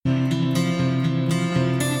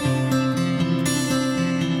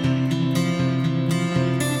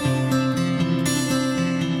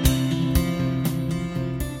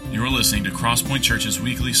Crosspoint Church's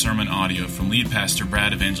weekly sermon audio from lead pastor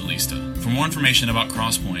Brad Evangelista. For more information about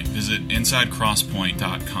Crosspoint, visit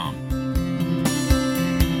insidecrosspoint.com.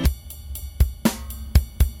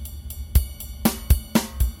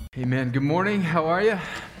 Amen. Good morning. How are you?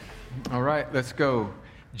 All right, let's go.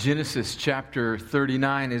 Genesis chapter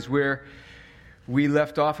 39 is where we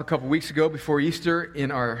left off a couple weeks ago before Easter in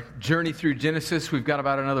our journey through Genesis. We've got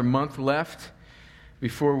about another month left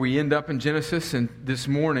before we end up in Genesis, and this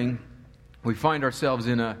morning we find ourselves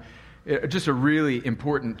in just a really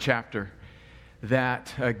important chapter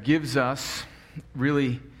that gives us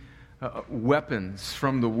really weapons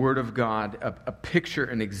from the Word of God, a picture,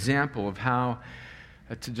 an example of how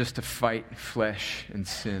to fight flesh and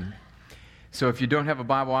sin. So if you don't have a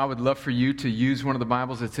Bible, I would love for you to use one of the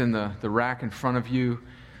Bibles that's in the rack in front of you.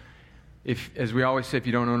 If, as we always say, if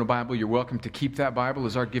you don't own a Bible, you're welcome to keep that Bible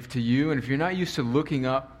as our gift to you. And if you're not used to looking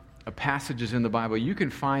up passages in the Bible, you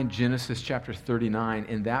can find Genesis chapter 39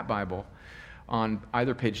 in that Bible on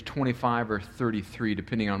either page 25 or 33,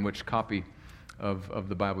 depending on which copy of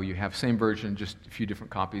the Bible you have. Same version, just a few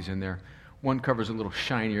different copies in there. One cover's a little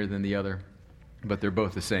shinier than the other, but they're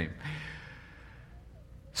both the same.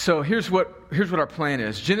 So here's what our plan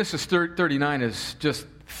is. Genesis 39 is just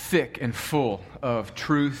thick and full of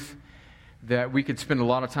truth that we could spend a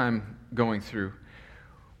lot of time going through.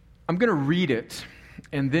 I'm going to read it,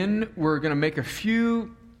 and then we're going to make a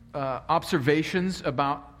few observations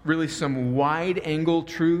about really some wide-angle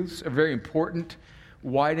truths, a very important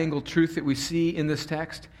wide-angle truth that we see in this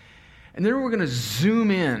text. And then we're going to zoom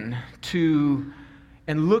in to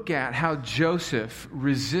and look at how Joseph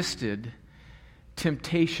resisted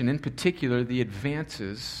temptation, in particular the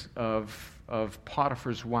advances of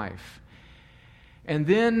Potiphar's wife. And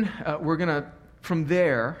then we're going to, from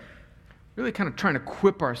there, really kind of trying to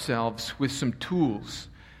equip ourselves with some tools,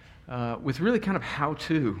 with really kind of how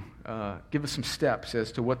to, give us some steps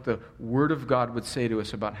as to what the Word of God would say to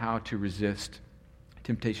us about how to resist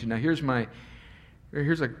temptation. Now here's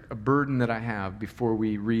a burden that I have before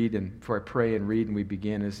we read and before I pray and read and we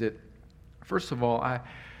begin, is that, first of all,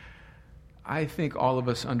 I think all of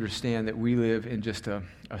us understand that we live in just a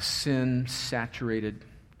sin-saturated,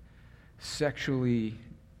 sexually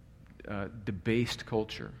debased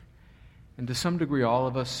culture. And to some degree, all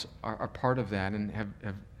of us are part of that and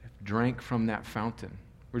have drank from that fountain.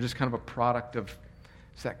 We're just kind of a product of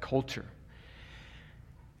that culture.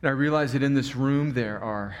 And I realize that in this room there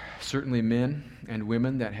are certainly men and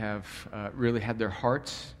women that have really had their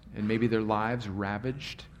hearts and maybe their lives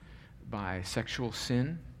ravaged by sexual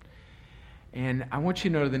sin. And I want you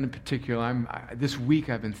to know that in particular, this week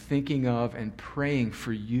I've been thinking of and praying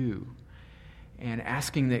for you and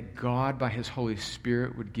asking that God, by His Holy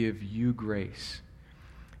Spirit, would give you grace.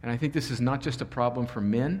 And I think this is not just a problem for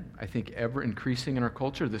men. I think ever increasing in our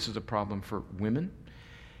culture, this is a problem for women.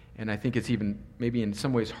 And I think it's even maybe in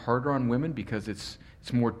some ways harder on women because it's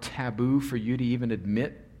more taboo for you to even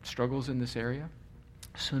admit struggles in this area.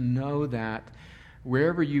 So know that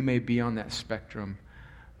wherever you may be on that spectrum,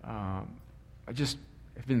 I just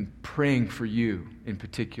have been praying for you in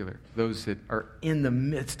particular, those that are in the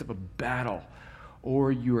midst of a battle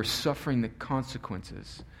or you are suffering the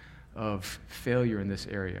consequences of failure in this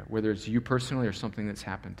area, whether it's you personally or something that's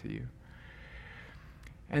happened to you.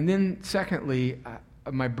 And then secondly,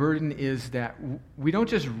 my burden is that we don't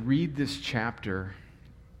just read this chapter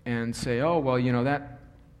and say, oh, well, that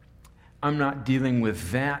I'm not dealing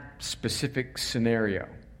with that specific scenario.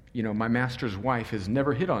 My master's wife has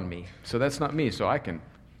never hit on me, so that's not me, so I can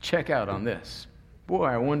check out on this. Boy,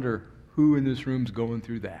 I wonder who in this room's going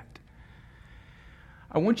through that.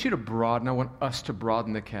 I want us to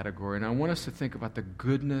broaden the category, and I want us to think about the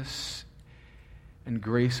goodness and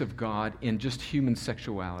grace of God in just human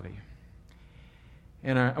sexuality.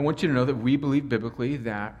 And I want you to know that we believe biblically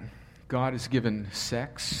that God has given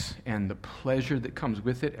sex and the pleasure that comes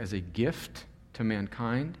with it as a gift to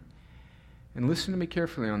mankind. And listen to me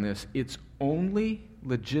carefully on this. It's only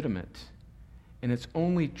legitimate and it's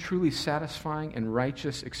only truly satisfying and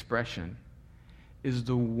righteous expression is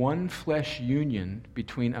the one flesh union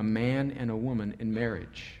between a man and a woman in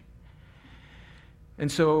marriage.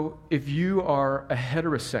 And so if you are a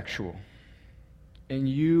heterosexual and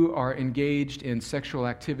you are engaged in sexual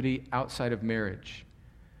activity outside of marriage,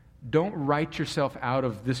 don't write yourself out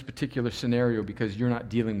of this particular scenario because you're not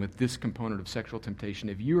dealing with this component of sexual temptation.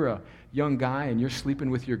 If you're a young guy and you're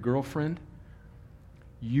sleeping with your girlfriend,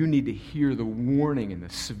 you need to hear the warning and the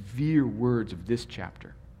severe words of this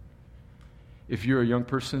chapter. If you're a young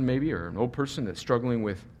person maybe, or an old person that's struggling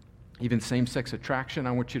with even same-sex attraction,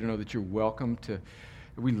 I want you to know that you're welcome to.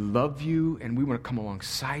 We love you and we want to come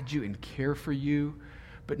alongside you and care for you.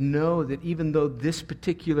 but know that even though this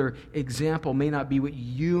particular example may not be what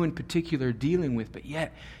you in particular are dealing with, but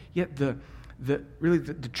yet the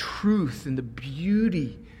truth and the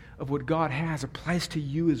beauty of what God has applies to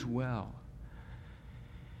you as well.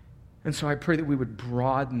 And so I pray that we would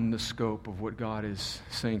broaden the scope of what God is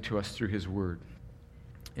saying to us through His Word,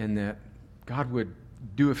 and that God would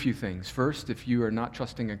do a few things. First, if you are not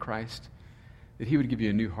trusting in Christ, that He would give you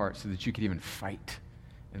a new heart so that you could even fight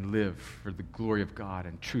and live for the glory of God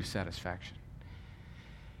and true satisfaction.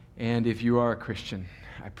 And if you are a Christian,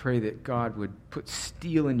 I pray that God would put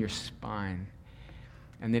steel in your spine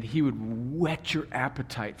and that He would whet your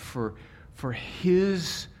appetite for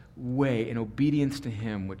His way in obedience to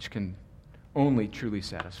Him, which can only truly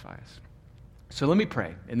satisfy us. So let me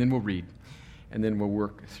pray, and then we'll read, and then we'll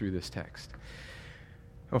work through this text.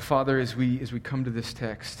 Oh, Father, as we come to this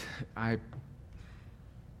text, I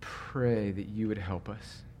pray that you would help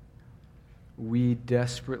us. We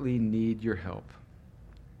desperately need your help.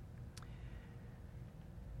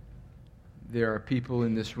 There are people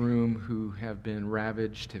in this room who have been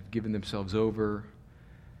ravaged, have given themselves over,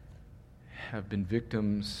 have been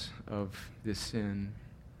victims of this sin.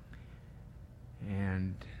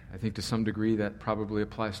 And I think to some degree that probably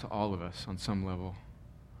applies to all of us on some level.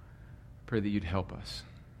 Pray that you'd help us.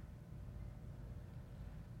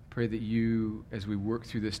 Pray that you, as we work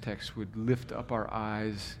through this text, would lift up our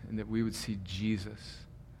eyes and that we would see Jesus.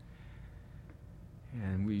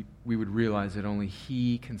 And we would realize that only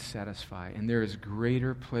He can satisfy. And there is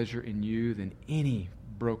greater pleasure in you than any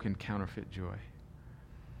broken counterfeit joy.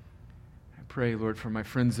 I pray, Lord, for my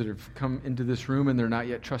friends that have come into this room and they're not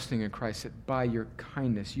yet trusting in Christ, that by your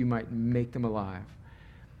kindness you might make them alive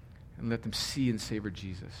and let them see and savor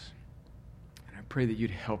Jesus. And I pray that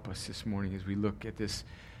you'd help us this morning as we look at this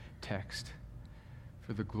text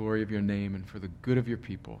for the glory of your name and for the good of your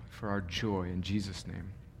people, for our joy in Jesus'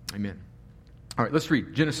 name. Amen. All right, let's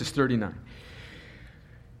read Genesis 39.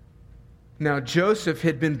 Now, Joseph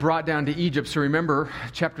had been brought down to Egypt. So remember,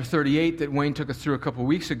 chapter 38 that Wayne took us through a couple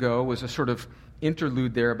weeks ago was a sort of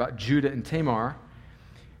interlude there about Judah and Tamar.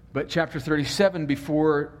 But chapter 37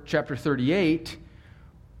 before chapter 38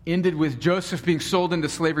 ended with Joseph being sold into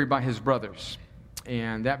slavery by his brothers.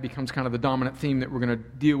 And that becomes kind of the dominant theme that we're going to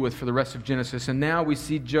deal with for the rest of Genesis. And now we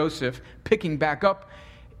see Joseph picking back up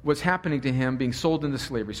what's happening to him, being sold into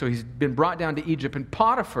slavery. So he's been brought down to Egypt. And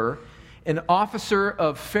Potiphar, an officer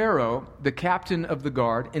of Pharaoh, the captain of the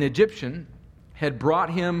guard, an Egyptian, had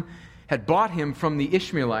bought him from the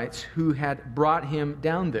Ishmaelites who had brought him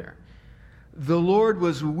down there. The Lord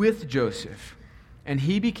was with Joseph, and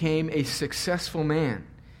he became a successful man.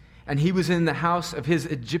 And he was in the house of his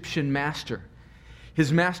Egyptian master.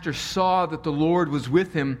 His master saw that the Lord was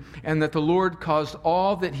with him and that the Lord caused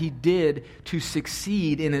all that he did to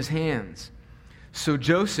succeed in his hands. So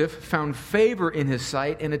Joseph found favor in his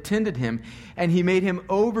sight and attended him, and he made him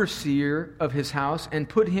overseer of his house and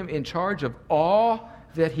put him in charge of all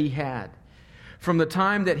that he had. From the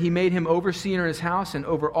time that he made him overseer in his house and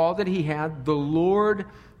over all that he had, the Lord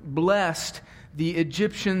blessed the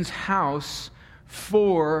Egyptian's house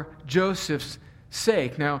for Joseph's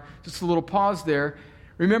sake. Now, just a little pause there.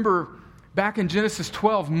 Remember, back in Genesis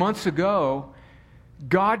 12, months ago,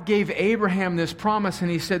 God gave Abraham this promise,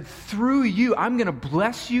 and he said, through you, I'm going to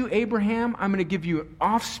bless you, Abraham. I'm going to give you an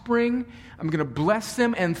offspring. I'm going to bless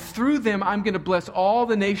them, and through them, I'm going to bless all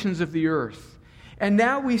the nations of the earth. And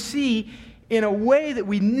now we see, in a way that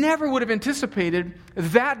we never would have anticipated,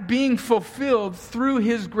 that being fulfilled through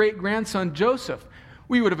his great-grandson, Joseph.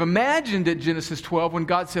 We would have imagined at Genesis 12 when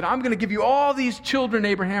God said, I'm going to give you all these children,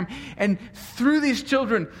 Abraham, and through these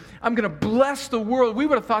children, I'm going to bless the world. We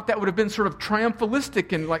would have thought that would have been sort of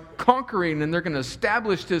triumphalistic and like conquering, and they're going to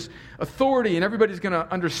establish this authority, and everybody's going to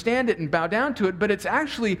understand it and bow down to it. But it's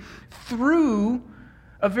actually through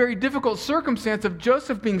a very difficult circumstance of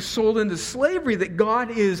Joseph being sold into slavery that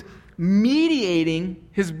God is mediating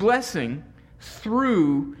his blessing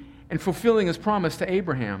through and fulfilling his promise to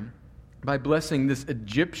Abraham by blessing this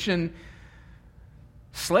Egyptian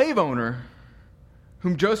slave owner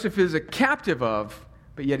whom Joseph is a captive of,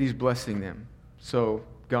 but yet he's blessing them. So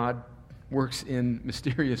God works in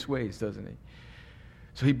mysterious ways, doesn't he?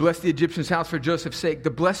 So he blessed the Egyptian's house for Joseph's sake.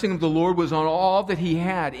 The blessing of the Lord was on all that he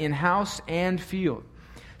had in house and field.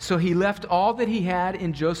 So he left all that he had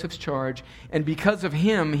in Joseph's charge, and because of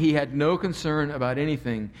him, he had no concern about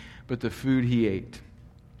anything but the food he ate.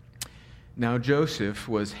 Now Joseph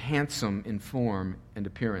was handsome in form and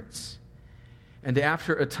appearance. And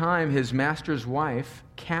after a time, his master's wife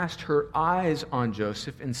cast her eyes on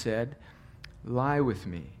Joseph and said, lie with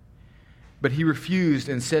me. But he refused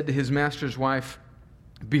and said to his master's wife,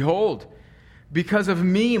 behold, Because of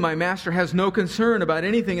me, my master has no concern about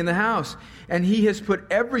anything in the house, and he has put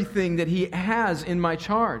everything that he has in my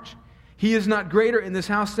charge. He is not greater in this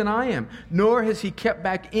house than I am, nor has he kept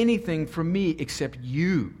back anything from me except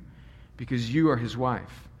you, because you are his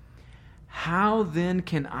wife. How then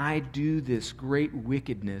can I do this great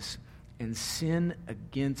wickedness and sin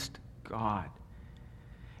against God?"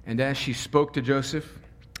 And as she spoke to Joseph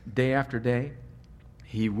day after day,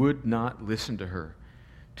 he would not listen to her,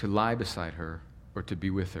 to lie beside her, or to be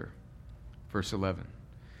with her. Verse 11.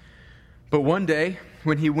 But one day,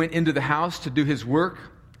 when he went into the house to do his work,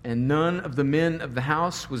 and none of the men of the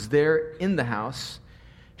house was there in the house,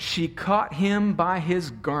 she caught him by his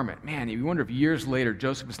garment. Man, you wonder if years later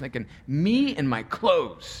Joseph was thinking, me and my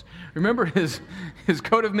clothes. Remember his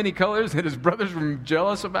coat of many colors that his brothers were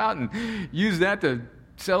jealous about and used that to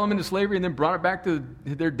sell him into slavery and then brought it back to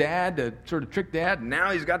their dad to sort of trick dad. And now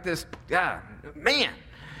he's got this, man.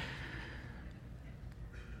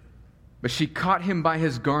 But she caught him by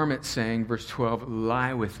his garment, saying, verse 12,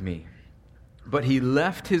 "Lie with me." But he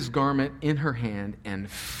left his garment in her hand and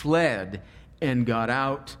fled and got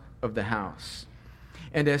out of the house.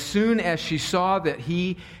 And as soon as she saw that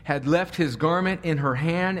he had left his garment in her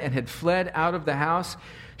hand and had fled out of the house,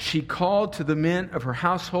 she called to the men of her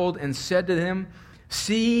household and said to them,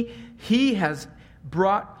 "See, he has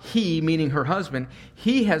brought," he, meaning her husband,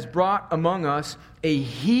 "he has brought among us a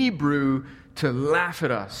Hebrew to laugh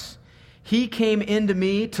at us. He came into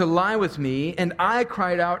me to lie with me, and I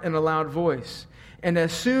cried out in a loud voice. And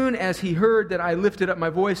as soon as he heard that I lifted up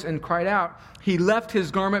my voice and cried out, he left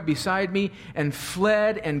his garment beside me and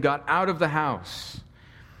fled and got out of the house."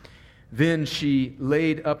 Then she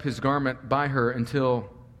laid up his garment by her until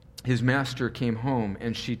his master came home,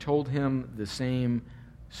 and she told him the same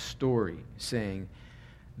story, saying,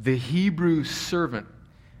 "The Hebrew servant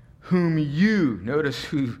whom you," notice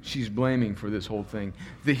who she's blaming for this whole thing,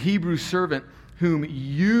 "the Hebrew servant whom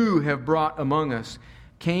you have brought among us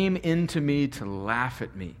came into me to laugh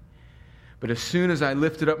at me. But as soon as I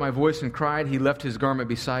lifted up my voice and cried, he left his garment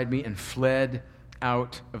beside me and fled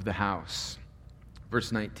out of the house."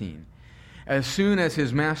 Verse 19. As soon as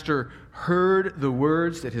his master heard the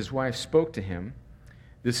words that his wife spoke to him,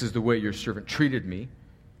 "This is the way your servant treated me,"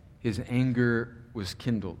 his anger was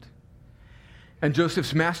kindled. And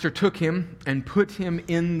Joseph's master took him and put him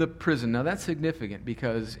in the prison. Now that's significant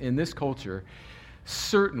because in this culture,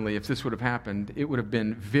 certainly if this would have happened, it would have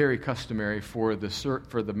been very customary for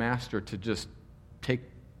the master to just take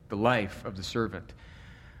the life of the servant.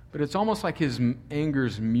 But it's almost like his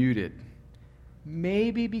anger's muted.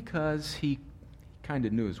 Maybe because he kind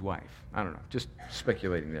of knew his wife. I don't know, just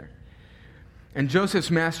speculating there. And Joseph's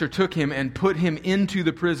master took him and put him into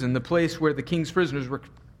the prison, the place where the king's prisoners were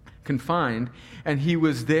confined, and he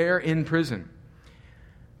was there in prison.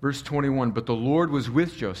 Verse 21, "But the Lord was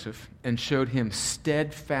with Joseph and showed him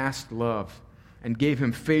steadfast love and gave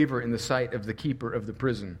him favor in the sight of the keeper of the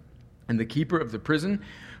prison. And the keeper of the prison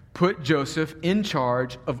put Joseph in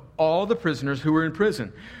charge of all the prisoners who were in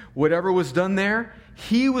prison. Whatever was done there,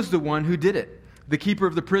 he was the one who did it. The keeper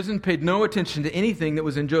of the prison paid no attention to anything that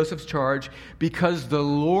was in Joseph's charge because the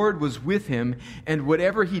Lord was with him, and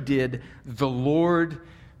whatever he did, the Lord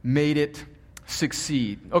made it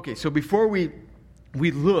succeed." Okay, so before we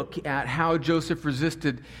look at how Joseph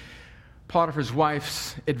resisted Potiphar's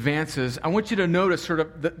wife's advances, I want you to notice sort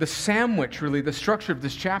of the sandwich, really, the structure of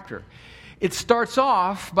this chapter. It starts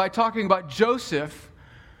off by talking about Joseph,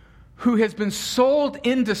 who has been sold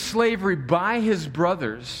into slavery by his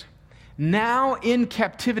brothers, now in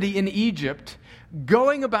captivity in Egypt,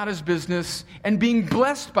 going about his business and being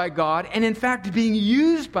blessed by God, and in fact being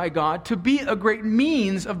used by God to be a great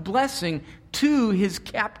means of blessing to his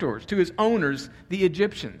captors, to his owners, the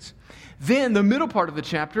Egyptians. Then the middle part of the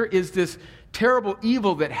chapter is this terrible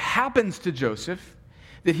evil that happens to Joseph,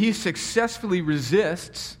 that he successfully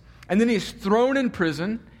resists, and then he's thrown in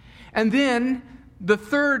prison. And then the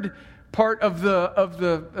third part of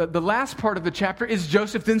the last part of the chapter is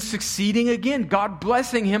Joseph then succeeding again, God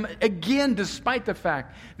blessing him again, despite the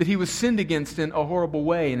fact that he was sinned against in a horrible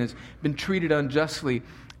way and has been treated unjustly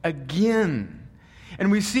again.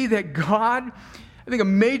 And we see that God, I think a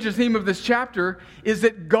major theme of this chapter is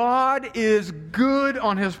that God is good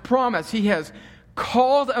on his promise. He has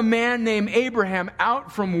called a man named Abraham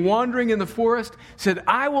out from wandering in the forest, said,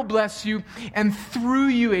 "I will bless you, and through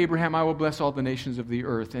you, Abraham, I will bless all the nations of the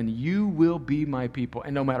earth, and you will be my people.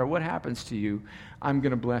 And no matter what happens to you, I'm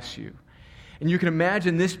going to bless you." And you can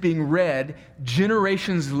imagine this being read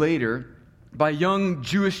generations later by young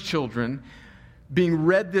Jewish children, being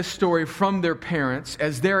read this story from their parents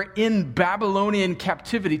as they're in Babylonian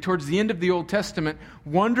captivity towards the end of the Old Testament,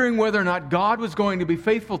 wondering whether or not God was going to be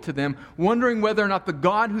faithful to them, wondering whether or not the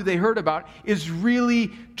God who they heard about is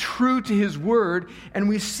really true to his word. And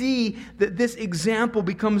we see that this example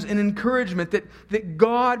becomes an encouragement that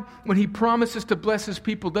God, when he promises to bless his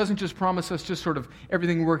people, doesn't just promise us just sort of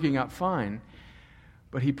everything working out fine,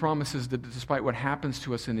 but he promises that despite what happens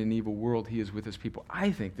to us in an evil world, he is with his people.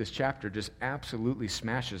 I think this chapter just absolutely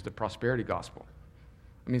smashes the prosperity gospel.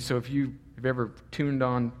 I mean, so if you've ever tuned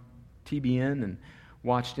on TBN and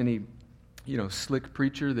watched any, slick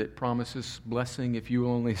preacher that promises blessing if you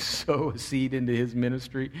only sow a seed into his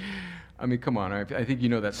ministry, I mean, come on. I think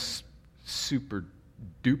that's super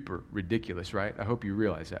duper ridiculous, right? I hope you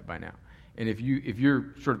realize that by now. And if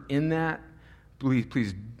you're sort of in that,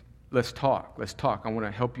 please. Let's talk. I want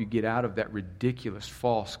to help you get out of that ridiculous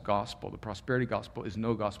false gospel. The prosperity gospel is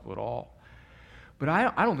no gospel at all. But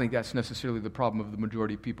I don't think that's necessarily the problem of the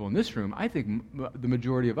majority of people in this room. I think the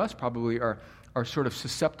majority of us probably are sort of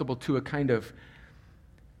susceptible to a kind of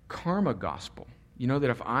karma gospel. That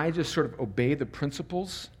if I just sort of obey the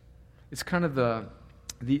principles, it's kind of the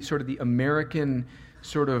sort of the American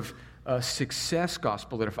sort of success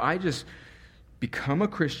gospel, that if I just become a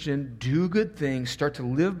Christian, do good things, start to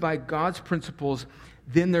live by God's principles,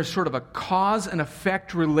 then there's sort of a cause and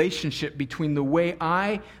effect relationship between the way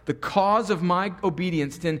the cause of my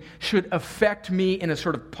obedience then should affect me in a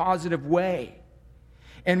sort of positive way.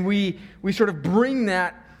 And we sort of bring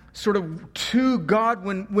that sort of to God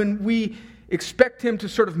when we expect him to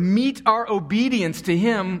sort of meet our obedience to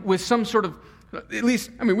him with some sort of, at least,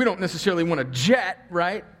 we don't necessarily want a jet,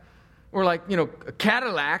 right? Or a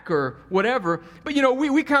Cadillac or whatever. But,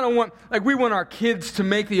 we kind of want, we want our kids to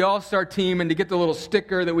make the all-star team and to get the little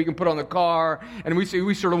sticker that we can put on the car. And we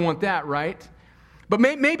sort of want that, right? But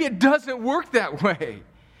maybe it doesn't work that way.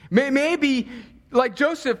 Maybe, like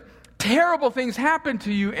Joseph, terrible things happen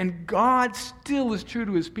to you and God still is true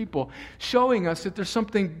to his people, showing us that there's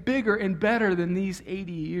something bigger and better than these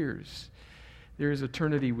 80 years. There is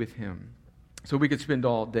eternity with him. So we could spend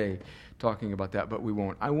all day talking about that, but we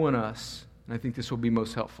won't. I want us, and I think this will be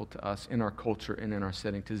most helpful to us in our culture and in our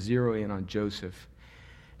setting, to zero in on Joseph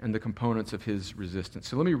and the components of his resistance.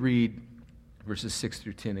 So let me read verses 6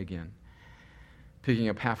 through 10 again, picking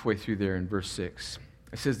up halfway through there in verse 6.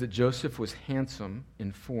 It says that Joseph was handsome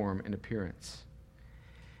in form and appearance.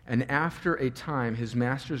 And after a time, his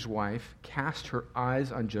master's wife cast her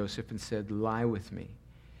eyes on Joseph and said, "Lie with me."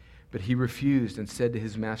 But he refused and said to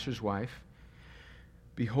his master's wife,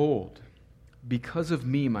 "Behold, because of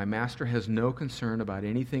me, my master has no concern about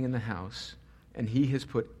anything in the house, and he has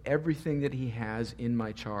put everything that he has in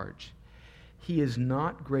my charge. He is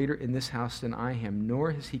not greater in this house than I am,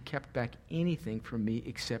 nor has he kept back anything from me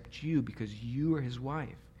except you, because you are his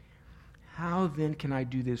wife. How then can I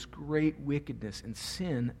do this great wickedness and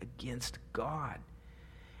sin against God?"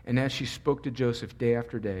 And as she spoke to Joseph day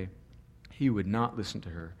after day, he would not listen to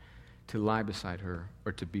her, to lie beside her,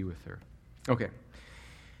 or to be with her. Okay.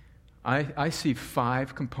 I see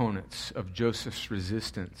 5 components of Joseph's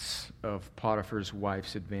resistance of Potiphar's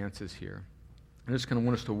wife's advances here. I just kind of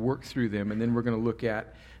want us to work through them, and then we're going to look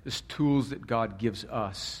at the tools that God gives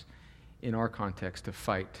us in our context to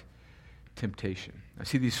fight temptation. I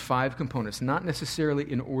see these 5 components, not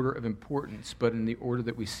necessarily in order of importance, but in the order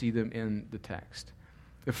that we see them in the text.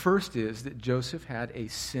 The first is that Joseph had a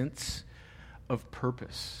sense of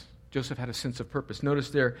purpose. Joseph had a sense of purpose. Notice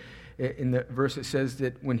there in the verse it says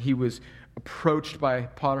that when he was approached by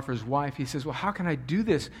Potiphar's wife, he says, "Well, how can I do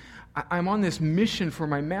this? I'm on this mission for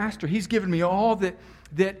my master. He's given me all that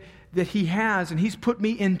he has, and he's put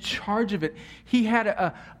me in charge of it." He had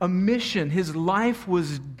a mission. His life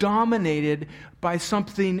was dominated by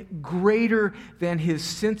something greater than his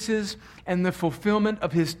senses and the fulfillment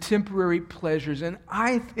of his temporary pleasures. And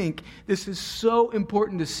I think this is so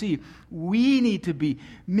important to see. We need to be,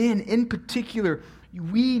 men in particular,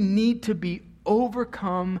 we need to be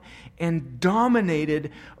overcome and dominated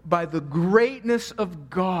by the greatness of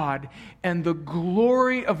God and the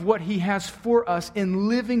glory of what he has for us in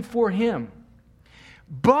living for him.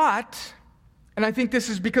 But, and I think this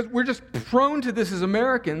is because we're just prone to this as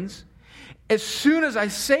Americans, as soon as I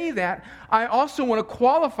say that, I also want to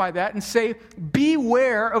qualify that and say,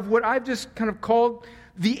 beware of what I've just kind of called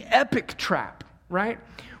the epic trap, right?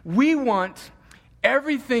 We want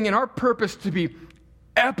everything in our purpose to be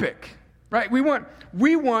epic, right? We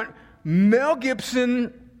want Mel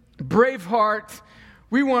Gibson, Braveheart.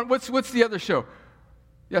 We want, what's the other show?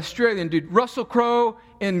 The Australian dude, Russell Crowe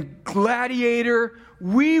in Gladiator.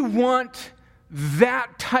 We want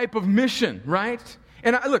that type of mission, right?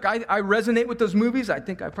 And I resonate with those movies. I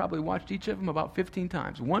think I probably watched each of them about 15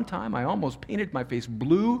 times. One time, I almost painted my face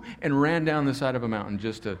blue and ran down the side of a mountain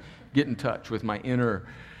just to get in touch with my inner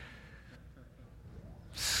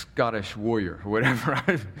Scottish warrior or whatever.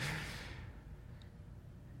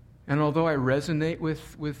 And although I resonate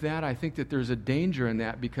with that, I think that there's a danger in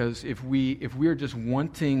that, because if we are just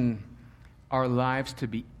wanting our lives to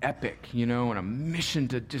be epic, and a mission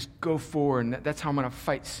to just go forward, and that's how I'm going to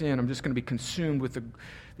fight sin. I'm just going to be consumed with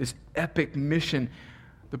this epic mission.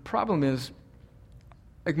 The problem is,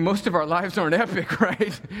 most of our lives aren't epic,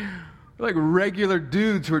 right? We're like regular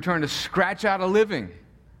dudes who are trying to scratch out a living.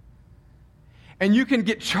 And you can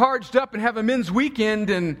get charged up and have a men's weekend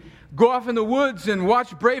and go off in the woods and watch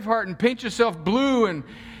Braveheart and paint yourself blue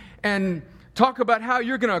and talk about how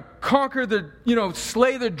you're going to conquer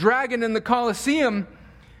slay the dragon in the Colosseum.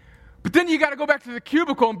 But then you got to go back to the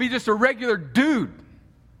cubicle and be just a regular dude.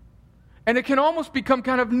 And it can almost become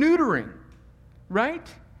kind of neutering, right?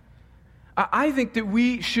 I think that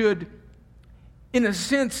we should, in a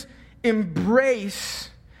sense, embrace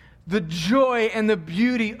the joy and the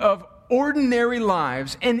beauty of ordinary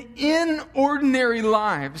lives. And in ordinary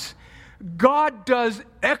lives, God does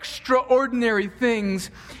extraordinary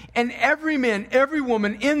things, and every man, every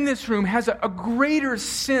woman in this room has a greater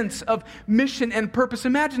sense of mission and purpose.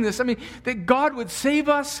 Imagine this. That God would save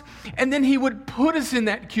us, and then He would put us in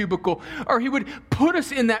that cubicle, or He would put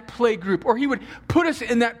us in that play group, or He would put us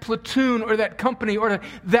in that platoon, or that company, or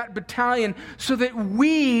that battalion, so that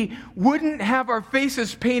we wouldn't have our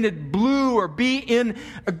faces painted blue, or be in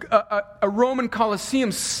a Roman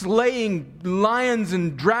Colosseum slaying lions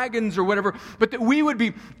and dragons or whatever, but that we would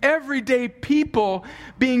be everyday people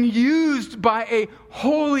being used by a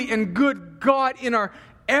holy and good God in our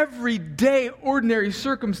everyday, ordinary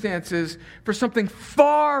circumstances for something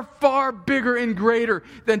far, far bigger and greater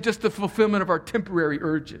than just the fulfillment of our temporary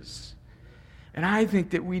urges. And I think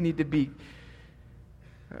that we need to be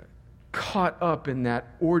caught up in that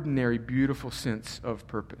ordinary, beautiful sense of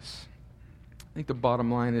purpose. I think the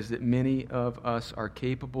bottom line is that many of us are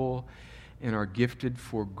capable and are gifted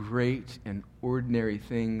for great and ordinary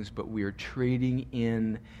things, but we are trading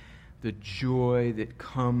in the joy that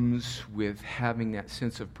comes with having that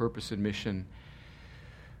sense of purpose and mission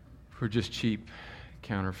for just cheap,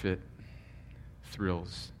 counterfeit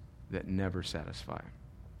thrills that never satisfy.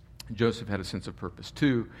 Joseph had a sense of purpose.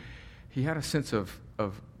 2, he had a sense of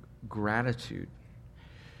gratitude.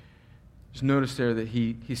 Just notice there that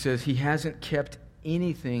he says, He hasn't kept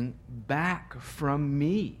anything back from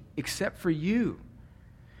me except for you.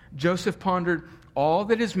 Joseph pondered all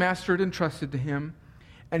that his master had entrusted to him,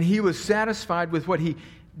 and he was satisfied with what he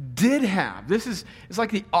did have. It's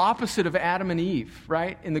like the opposite of Adam and Eve,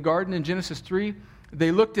 right? In the garden in Genesis 3,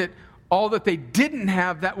 they looked at all that they didn't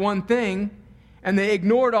have, that one thing, and they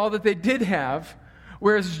ignored all that they did have,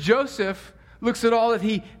 whereas Joseph looks at all that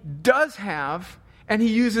he does have, and he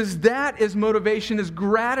uses that as motivation, as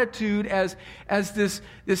gratitude, as this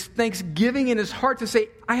thanksgiving in his heart to say,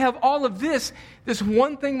 I have all of this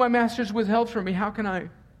one thing my master's withheld from me. How can I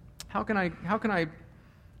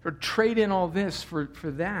sort of trade in all this for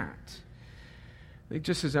that? I think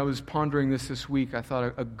just as I was pondering this week, I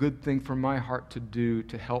thought a good thing for my heart to do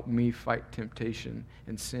to help me fight temptation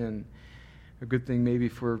and sin, a good thing maybe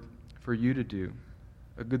for you to do,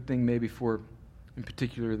 a good thing maybe for, in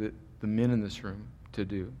particular, the men in this room to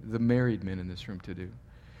do, the married men in this room to do,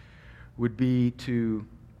 would be to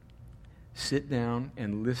sit down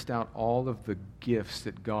and list out all of the gifts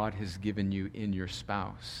that God has given you in your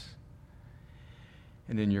spouse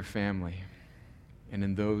and in your family and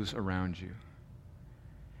in those around you.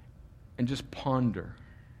 And just ponder,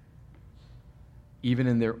 even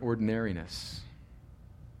in their ordinariness,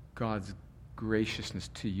 God's graciousness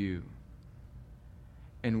to you,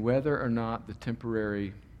 and whether or not the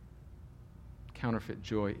temporary counterfeit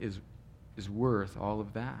joy is worth all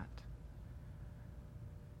of that.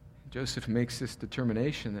 Joseph makes this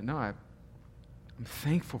determination that, no, I'm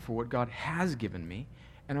thankful for what God has given me,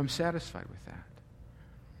 and I'm satisfied with that.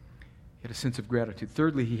 He had a sense of gratitude.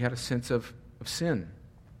 Thirdly, he had a sense of sin.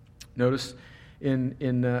 Notice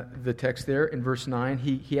in the text there, in verse 9,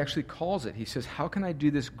 he actually calls it. He says, how can I do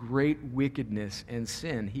this great wickedness and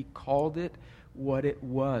sin? He called it what it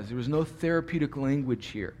was. There was no therapeutic language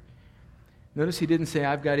here. Notice he didn't say,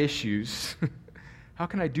 I've got issues. How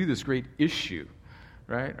can I do this great issue?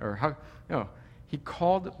 Right? No, he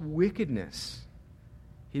called it wickedness.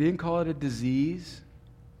 He didn't call it a disease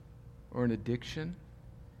or an addiction.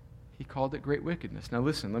 He called it great wickedness. Now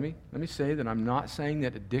listen, let me say that I'm not saying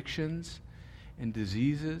that addictions and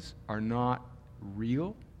diseases are not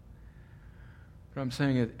real. But I'm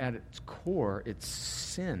saying at its core, it's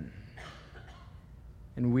sin.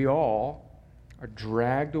 And we all are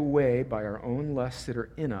dragged away by our own lusts that are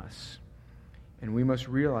in us. And we must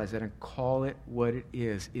realize that and call it what it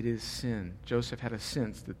is. It is sin. Joseph had a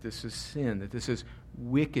sense that this is sin, that this is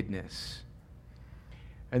wickedness.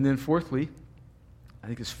 And then fourthly, I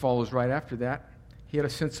think this follows right after that, he had a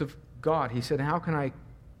sense of God. He said, how can I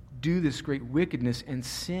do this great wickedness and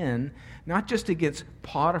sin, not just against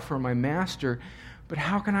Potiphar, my master, but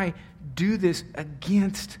how can I do this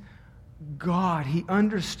against God? He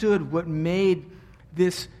understood what made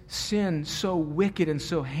this sin so wicked and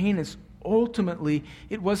so heinous. Ultimately,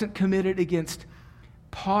 it wasn't committed against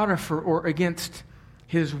Potiphar or against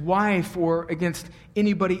his wife or against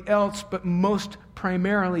anybody else, but most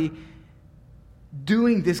primarily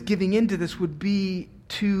doing this, giving into this, would be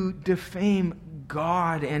to defame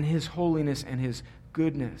God and His holiness and His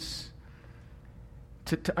goodness.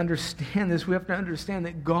 To understand this, we have to understand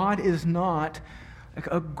that God is not like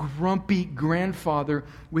a grumpy grandfather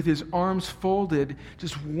with his arms folded,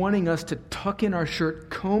 just wanting us to tuck in our shirt,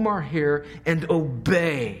 comb our hair, and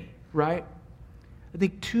obey, right? I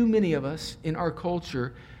think too many of us in our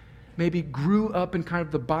culture maybe grew up in kind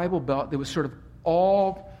of the Bible Belt that was sort of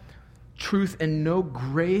all truth and no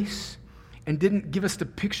grace, and didn't give us the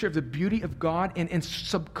picture of the beauty of God, and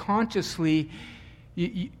subconsciously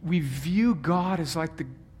we view God as like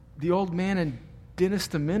the old man in Dennis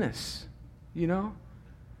the Menace, you know?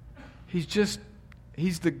 He's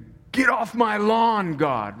the get off my lawn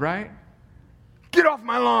God, right? Get off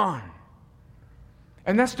my lawn.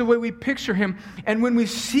 And that's the way we picture Him. And when we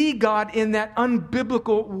see God in that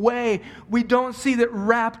unbiblical way, we don't see that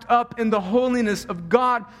wrapped up in the holiness of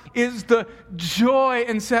God is the joy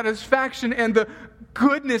and satisfaction and the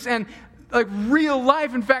goodness and like real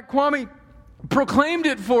life. In fact, Kwame proclaimed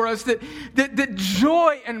it for us that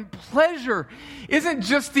joy and pleasure isn't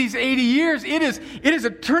just these 80 years. It is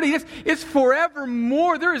eternity. It's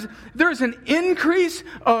forevermore. There is an increase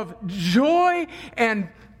of joy and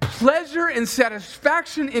pleasure and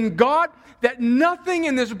satisfaction in God that nothing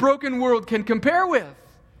in this broken world can compare with.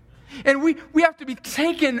 And we have to be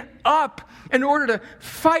taken up in order to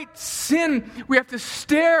fight sin. We have to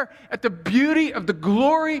stare at the beauty of the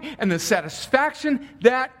glory and the satisfaction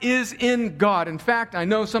that is in God. In fact, I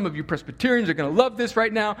know some of you Presbyterians are going to love this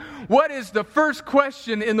right now. What is the first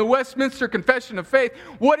question in the Westminster Confession of Faith?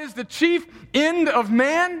 What is the chief end of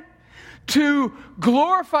man? To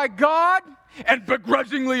glorify God and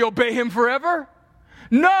begrudgingly obey Him forever?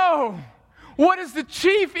 No! What is the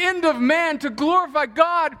chief end of man? To glorify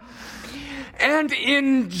God and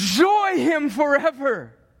enjoy Him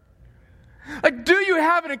forever. Like, do you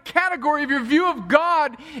have in a category of your view of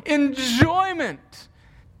God enjoyment?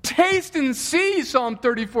 Taste and see, Psalm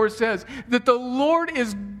 34 says, that the Lord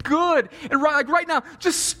is good. And right now,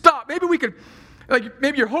 just stop. Maybe we could,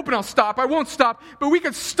 maybe you're hoping I'll stop. I won't stop. But we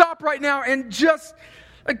could stop right now and just,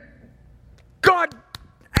 God,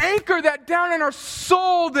 anchor that down in our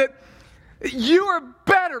soul that you are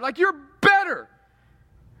better. Like, you're better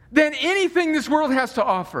than anything this world has to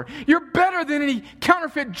offer. You're better than any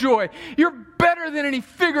counterfeit joy. You're better than any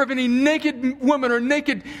figure of any naked woman or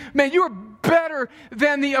naked man. You are better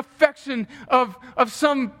than the affection of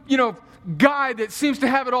some, guy that seems to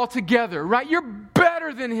have it all together, right? You're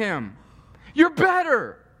better than him. You're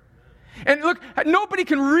better. And look, nobody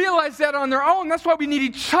can realize that on their own. That's why we need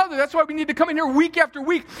each other. That's why we need to come in here week after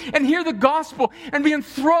week and hear the gospel and be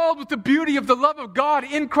enthralled with the beauty of the love of God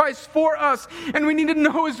in Christ for us. And we need to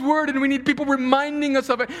know His Word, and we need people reminding us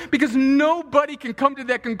of it, because nobody can come to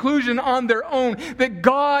that conclusion on their own, that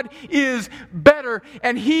God is better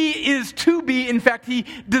and He is to be, in fact, He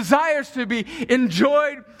desires to be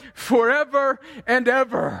enjoyed forever and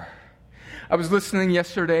ever. I was listening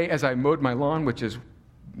yesterday as I mowed my lawn, which is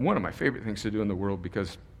one of my favorite things to do in the world,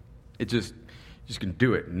 because it just can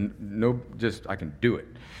do it. I can do it.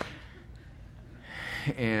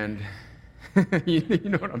 And you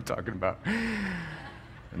know what I'm talking about.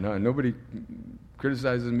 No, nobody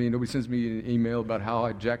criticizes me. Nobody sends me an email about how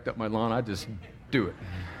I jacked up my lawn. I just do it.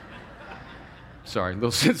 Sorry, a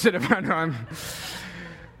little sensitive. I know.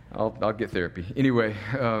 I'll get therapy. Anyway,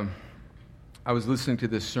 I was listening to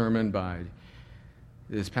this sermon by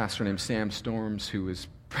this pastor named Sam Storms, who was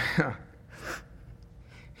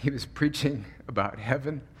he was preaching about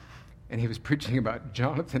heaven, and he was preaching about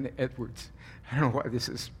Jonathan Edwards. I don't know why this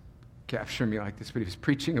is capturing me like this, but he was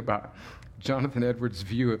preaching about Jonathan Edwards'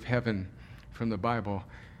 view of heaven from the Bible.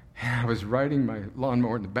 And I was riding my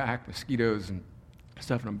lawnmower in the back, mosquitoes and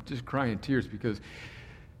stuff, and I'm just crying tears because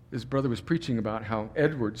this brother was preaching about how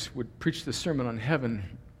Edwards would preach the sermon on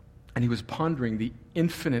heaven And he was pondering the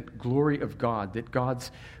infinite glory of God, that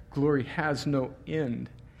God's glory has no end.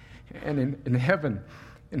 And in heaven,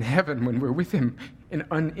 when we're with him in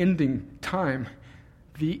unending time,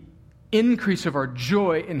 the increase of our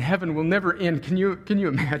joy in heaven will never end. Can you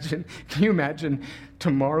imagine? Can you imagine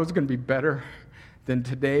tomorrow's going to be better than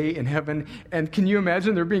today in heaven? And can you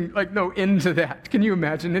imagine there being like no end to that? Can you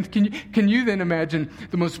imagine? And can you then imagine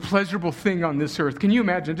the most pleasurable thing on this earth? Can you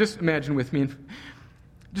imagine? Just imagine with me.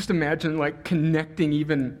 Just imagine like connecting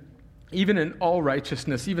even in all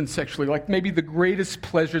righteousness, even sexually, like maybe the greatest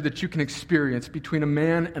pleasure that you can experience between a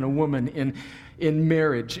man and a woman in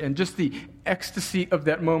marriage, and just the ecstasy of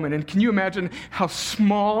that moment. And can you imagine how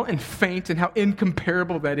small and faint and how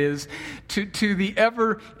incomparable that is to the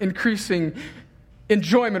ever-increasing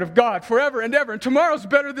enjoyment of God forever and ever? And tomorrow's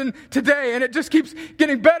better than today, and it just keeps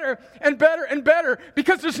getting better and better and better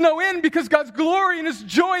because there's no end, because God's glory and his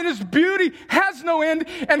joy and his beauty has no end,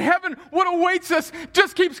 and heaven, what awaits us,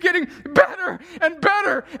 just keeps getting better and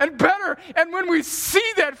better and better. And when we see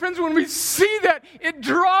that, friends, when we see that, it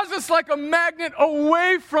draws us like a magnet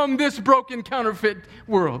away from this broken counterfeit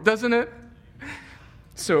world, doesn't it?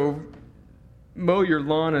 So mow your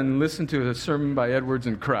lawn and listen to a sermon by Edwards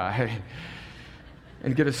and cry.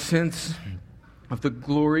 And get a sense of the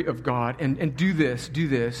glory of God. And do this.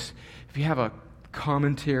 If you have a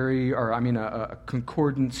commentary, or a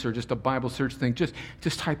concordance, or just a Bible search thing, just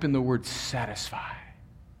type in the word satisfy.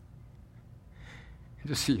 And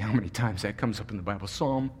just see how many times that comes up in the Bible.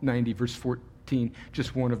 Psalm 90, verse 14,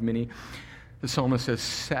 just one of many. The psalmist says,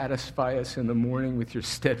 satisfy us in the morning with your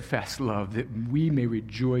steadfast love, that we may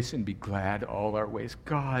rejoice and be glad all our ways.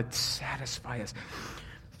 God, satisfy us.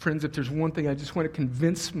 Friends, if there's one thing I just want to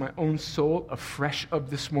convince my own soul afresh of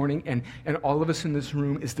this morning, and all of us in this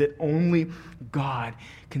room, is that only God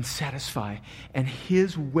can satisfy. And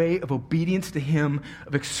his way of obedience to him,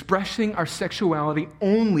 of expressing our sexuality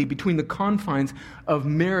only between the confines of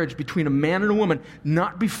marriage, between a man and a woman,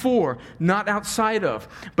 not before, not outside of,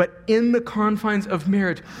 but in the confines of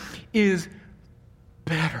marriage, is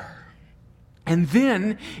better. And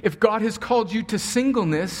then, if God has called you to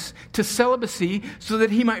singleness, to celibacy, so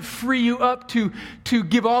that he might free you up to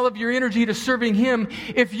give all of your energy to serving him,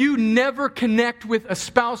 if you never connect with a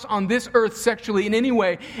spouse on this earth sexually in any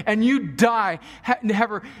way, and you die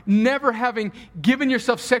never having given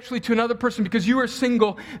yourself sexually to another person because you are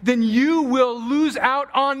single, then you will lose out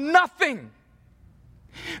on nothing.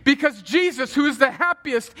 Because Jesus, who is the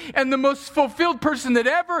happiest and the most fulfilled person that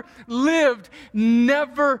ever lived,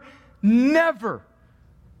 never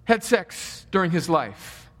had sex during his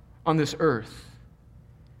life on this earth.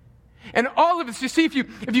 And all of us, you see, if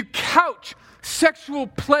you couch sexual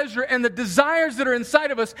pleasure and the desires that are inside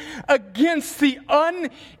of us against the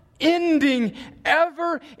unending,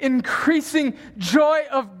 ever-increasing joy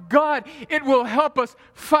of God, it will help us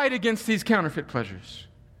fight against these counterfeit pleasures.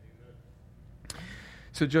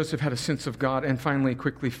 So Joseph had a sense of God, and finally,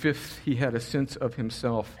 quickly, fifth, he had a sense of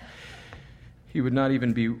himself. He would not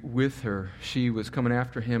even be with her. She was coming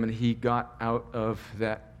after him, and he got out of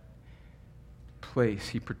that place.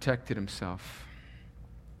 He protected himself.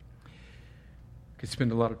 Could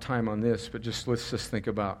spend a lot of time on this, but let's just think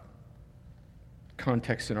about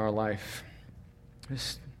context in our life.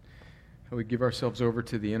 Just how we give ourselves over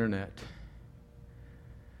to the internet,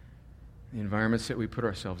 the environments that we put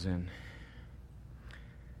ourselves in,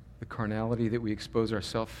 the carnality that we expose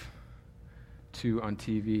ourselves to on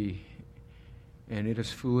TV. And it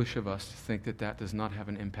is foolish of us to think that that does not have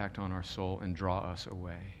an impact on our soul and draw us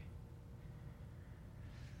away.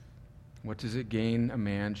 What does it gain a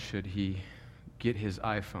man should he get his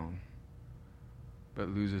iPhone but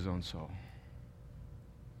lose his own soul?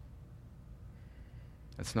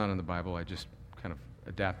 That's not in the Bible. I just kind of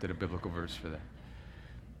adapted a biblical verse for that.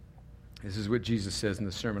 This is what Jesus says in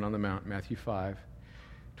the Sermon on the Mount, Matthew 5,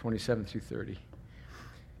 27 through 30.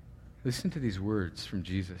 Listen to these words from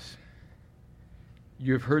Jesus.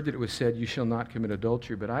 You have heard that it was said, you shall not commit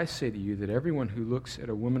adultery, but I say to you that everyone who looks at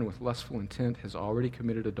a woman with lustful intent has already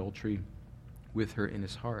committed adultery with her in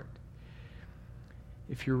his heart.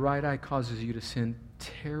 If your right eye causes you to sin,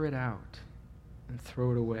 tear it out and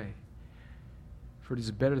throw it away. For it is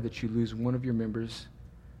better that you lose one of your members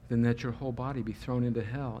than that your whole body be thrown into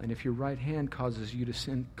hell. And if your right hand causes you to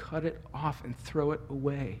sin, cut it off and throw it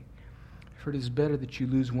away. For it is better that you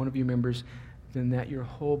lose one of your members than that your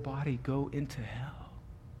whole body go into hell.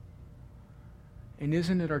 And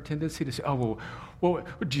isn't it our tendency to say, well,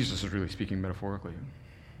 Jesus is really speaking metaphorically?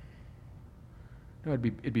 No,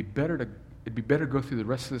 it'd be better to go through the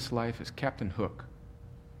rest of this life as Captain Hook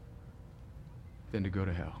than to go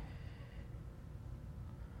to hell.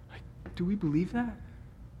 Like, do we believe that?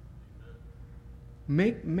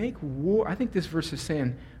 Make war. I think this verse is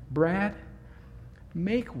saying, Brad,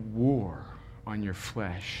 make war on your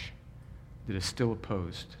flesh that is still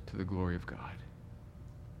opposed to the glory of God.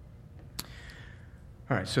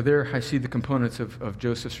 All right, so there I see the components of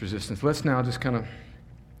Joseph's resistance. Let's now just kind of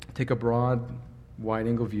take a broad,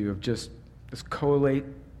 wide-angle view of just let's collate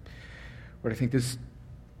what I think this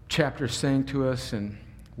chapter is saying to us and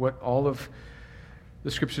what all of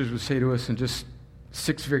the scriptures would say to us, and just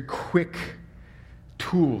 6 very quick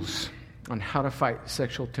tools on how to fight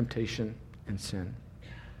sexual temptation and sin.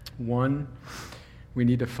 1, we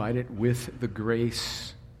need to fight it with the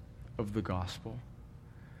grace of the gospel.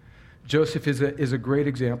 Joseph is a great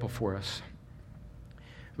example for us,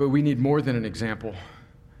 but we need more than an example.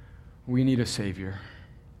 We need a Savior.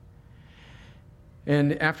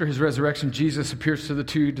 And after his resurrection, Jesus appears to the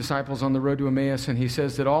 2 disciples on the road to Emmaus, and he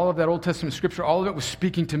says that all of that Old Testament scripture, all of it was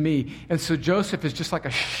speaking to me. And so Joseph is just like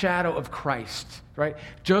a shadow of Christ, right?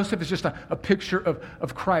 Joseph is just a picture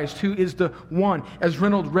of Christ, who is the one, as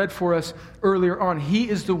Reynolds read for us earlier on, he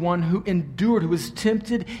is the one who endured, who was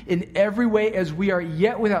tempted in every way as we are,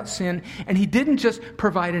 yet without sin. And he didn't just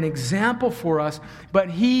provide an example for us,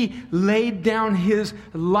 but he laid down his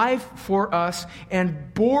life for us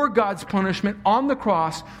and bore God's punishment on the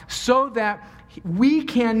cross so that we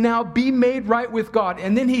can now be made right with God.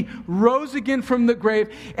 And then he rose again from the grave,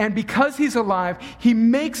 and because he's alive, he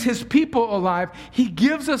makes his people alive. He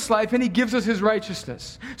gives us life, and he gives us his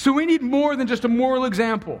righteousness. So we need more than just a moral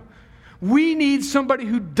example. We need somebody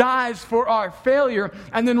who dies for our failure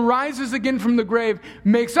and then rises again from the grave,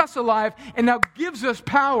 makes us alive, and now gives us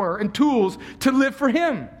power and tools to live for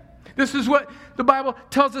him. This is what the Bible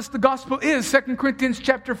tells us the gospel is. 2 Corinthians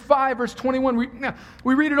chapter 5, verse 21.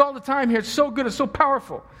 We read it all the time here. It's so good. It's so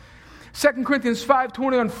powerful. 2 Corinthians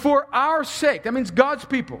 5:21. For our sake, that means God's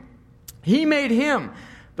people, he made him,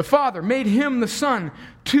 the Father, made him the Son,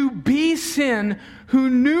 to be sin who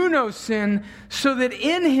knew no sin, so that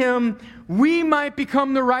in him we might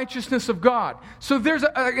become the righteousness of God. So there's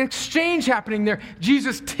an exchange happening there.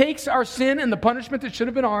 Jesus takes our sin and the punishment that should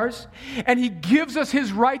have been ours, and he gives us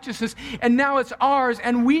his righteousness, and now it's ours,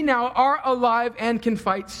 and we now are alive and can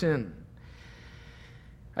fight sin.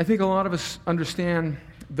 I think a lot of us understand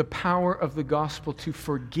the power of the gospel to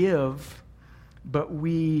forgive, but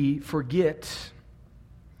we forget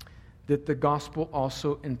that the gospel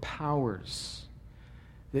also empowers.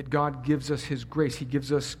 That God gives us his grace. He gives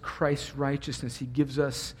us Christ's righteousness. He gives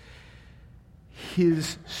us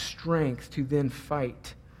his strength to then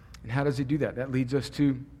fight. And how does he do that? That leads us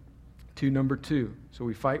to number 2. So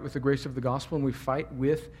we fight with the grace of the gospel, and we fight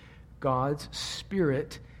with God's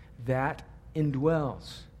Spirit that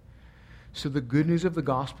indwells. So the good news of the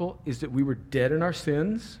gospel is that we were dead in our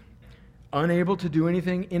sins, unable to do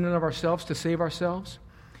anything in and of ourselves to save ourselves.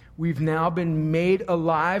 We've now been made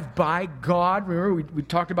alive by God. Remember, we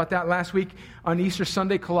talked about that last week on Easter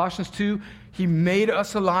Sunday, Colossians 2. He made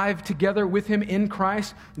us alive together with him in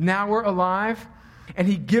Christ. Now we're alive, and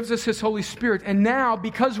he gives us his Holy Spirit. And now,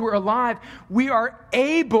 because we're alive, we are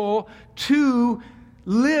able to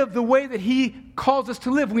live the way that he calls us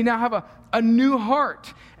to live. We now have a new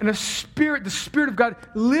heart and a spirit. The Spirit of God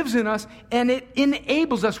lives in us, and it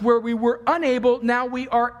enables us. Where we were unable, now we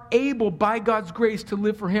are able by God's grace to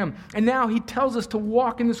live for him. And now he tells us to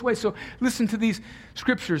walk in this way. So listen to these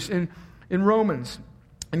scriptures in Romans,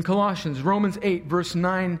 in Colossians, Romans 8, verse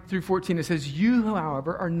 9 through 14. It says, you,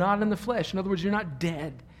 however, are not in the flesh. In other words, you're not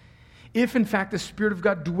dead. If, in fact, the Spirit of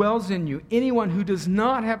God dwells in you, anyone who does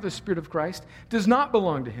not have the Spirit of Christ does not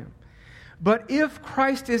belong to him. But if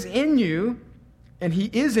Christ is in you, and he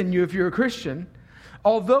is in you if you're a Christian,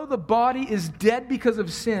 although the body is dead because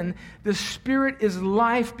of sin, the Spirit is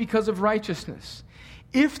life because of righteousness.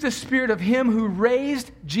 If the Spirit of him who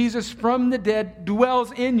raised Jesus from the dead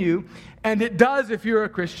dwells in you, and it does if you're a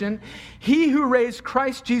Christian, he who raised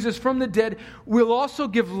Christ Jesus from the dead will also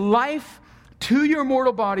give life to your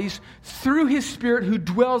mortal bodies through his Spirit who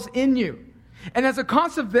dwells in you. And as a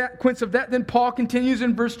consequence of that, then Paul continues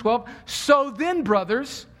in verse 12, so then,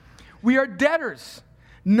 brothers, we are debtors,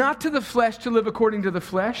 not to the flesh to live according to the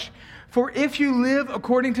flesh. For if you live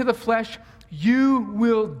according to the flesh, you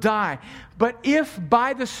will die. But if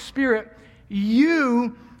by the Spirit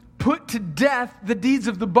you put to death the deeds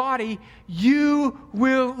of the body, you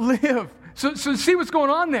will live. So see what's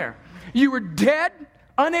going on there. You were dead,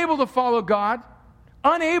 unable to follow God,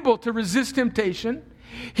 unable to resist temptation.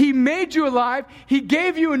 He made you alive. He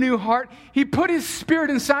gave you a new heart. He put His Spirit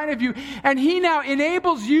inside of you. And He now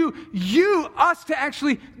enables us to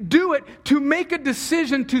actually do it, to make a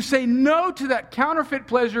decision to say no to that counterfeit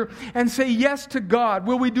pleasure and say yes to God.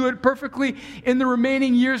 Will we do it perfectly in the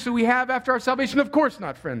remaining years that we have after our salvation? Of course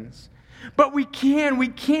not, friends. But we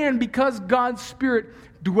can because God's Spirit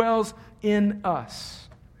dwells in us.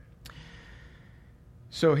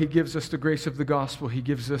 So He gives us the grace of the gospel. He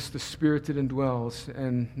gives us the Spirit that indwells.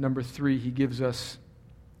 And number 3, He gives us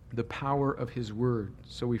the power of His word.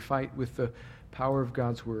 So we fight with the power of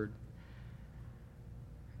God's word.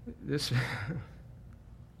 This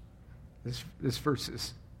verse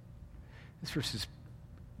is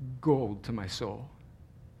gold to my soul.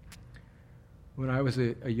 When I was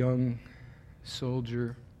a young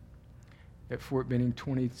soldier at Fort Benning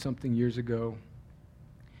 20-something years ago,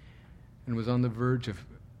 and was on the verge of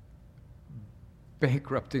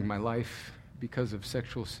bankrupting my life because of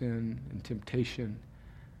sexual sin and temptation,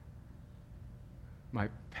 my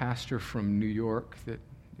pastor from New York, the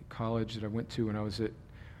college that I went to when I was at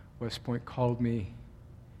West Point, called me,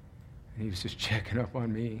 and he was just checking up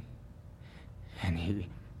on me. And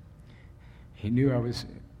he knew I was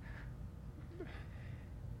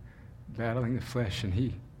battling the flesh, and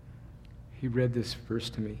he read this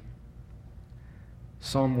verse to me.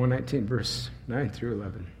 Psalm 119, verse 9 through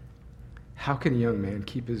 11. How can a young man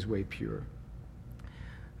keep his way pure?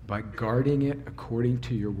 By guarding it according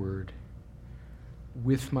to your word.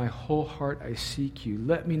 With my whole heart I seek you.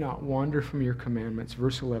 Let me not wander from your commandments.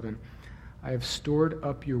 Verse 11. I have stored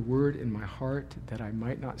up your word in my heart that I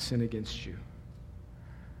might not sin against you.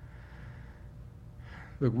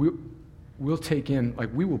 Look, we'll take in,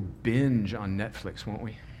 we will binge on Netflix, won't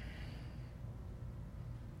we?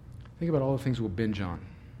 Think about all the things we'll binge on.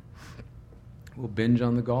 We'll binge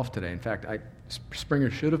on the golf today. In fact, Springer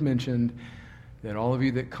should have mentioned that all of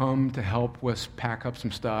you that come to help us pack up some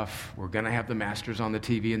stuff, we're going to have the Masters on the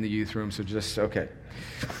TV in the youth room, so just, okay.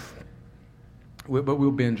 But we'll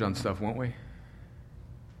binge on stuff, won't we?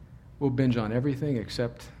 We'll binge on everything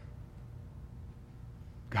except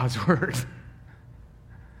God's Word.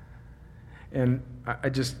 And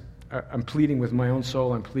I'm pleading with my own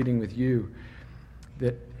soul, I'm pleading with you,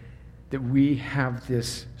 that we have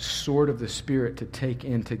this sword of the Spirit to take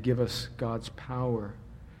in to give us God's power.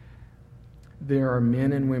 There are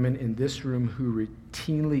men and women in this room who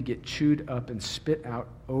routinely get chewed up and spit out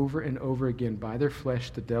over and over again by their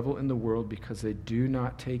flesh, the devil, and the world because they do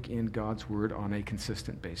not take in God's word on a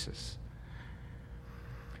consistent basis.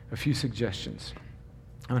 A few suggestions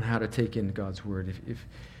on how to take in God's word.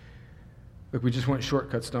 Look, we just want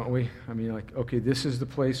shortcuts, don't we? I mean, okay, this is the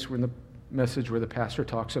place where in the message where the pastor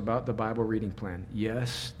talks about the Bible reading plan.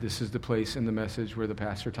 Yes, this is the place in the message where the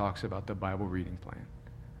pastor talks about the Bible reading plan.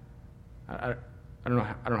 I don't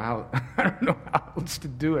know how else to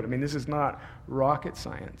do it. I mean, this is not rocket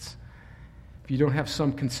science. If you don't have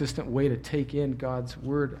some consistent way to take in God's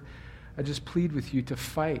word, I just plead with you to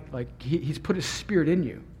fight. He's put His Spirit in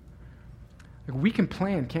you. We can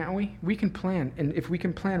plan, can't we? We can plan. And if we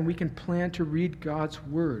can plan to read God's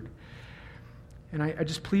word. And I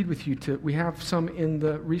just plead with you we have some in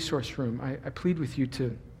the resource room. I plead with you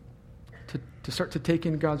to start to take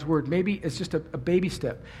in God's word. Maybe it's just a baby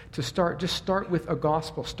step to start. Just start with a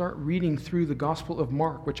gospel. Start reading through the Gospel of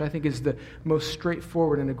Mark, which I think is the most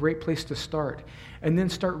straightforward and a great place to start. And then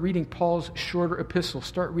start reading Paul's shorter epistles.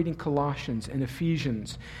 Start reading Colossians and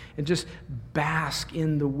Ephesians. And just bask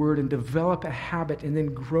in the word and develop a habit and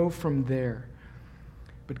then grow from there.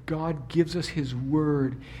 But God gives us His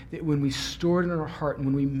word that when we store it in our heart and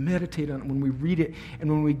when we meditate on it, when we read it, and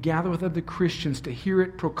when we gather with other Christians to hear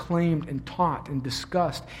it proclaimed and taught and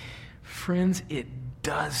discussed, friends, it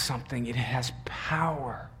does something. It has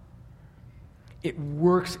power. It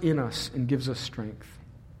works in us and gives us strength.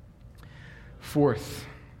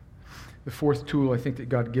 The fourth tool I think that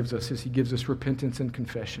God gives us is He gives us repentance and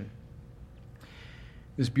confession.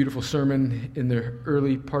 This beautiful sermon in the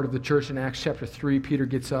early part of the church in Acts chapter 3, Peter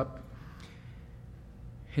gets up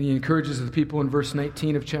and he encourages the people in verse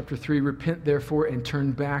 19 of chapter 3, repent therefore and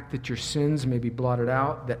turn back that your sins may be blotted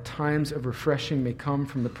out, that times of refreshing may come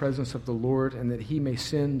from the presence of the Lord, and that He may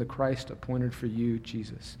send the Christ appointed for you,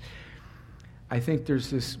 Jesus. I think there's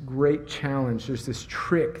this great challenge, there's this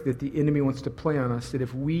trick that the enemy wants to play on us, that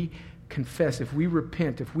if we confess, if we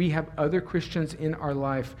repent, if we have other Christians in our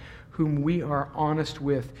life whom we are honest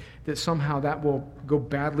with, that somehow that will go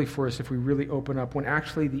badly for us if we really open up, when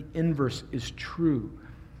actually the inverse is true.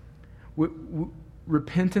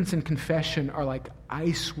 Repentance and confession are like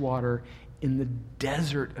ice water in the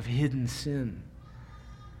desert of hidden sin.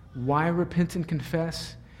 Why repent and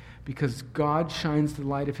confess? because God shines the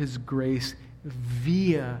light of his grace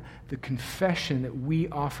via the confession that we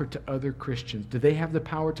offer to other Christians. Do they have the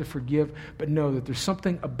power to forgive? But know that there's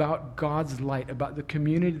something about God's light, about the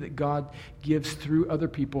community that God gives through other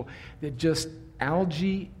people, that just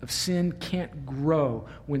algae of sin can't grow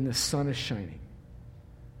when the sun is shining.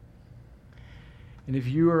 And if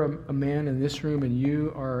you are a man in this room and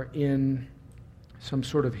you are in some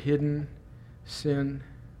sort of hidden sin,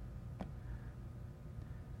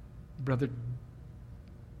 brother,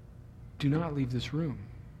 do not leave this room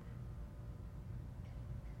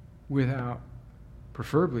without,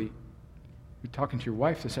 preferably, you're talking to your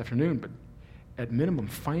wife this afternoon, but at minimum,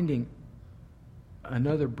 finding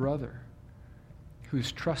another brother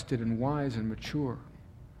who's trusted and wise and mature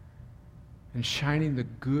and shining the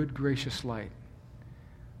good, gracious light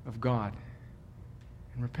of God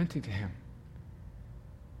and repenting to him.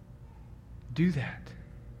 Do that.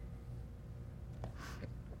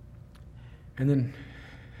 And then,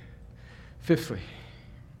 fifthly,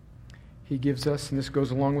 he gives us, and this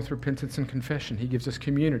goes along with repentance and confession, he gives us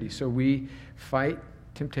community. So we fight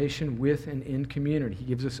temptation with and in community. He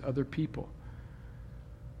gives us other people.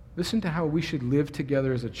 Listen to how we should live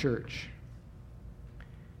together as a church.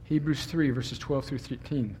 Hebrews 3, verses 12 through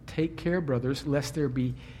 13. Take care, brothers, lest there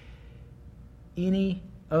be any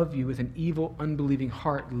of you with an evil, unbelieving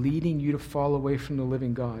heart leading you to fall away from the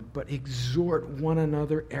living God. But exhort one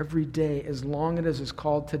another every day, as long as it is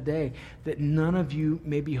called today, that none of you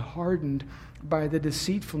may be hardened by the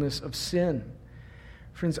deceitfulness of sin.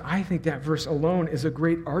 Friends, I think that verse alone is a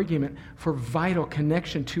great argument for vital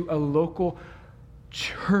connection to a local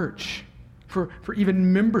church, for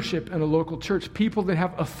even membership in a local church, people that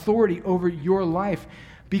have authority over your life.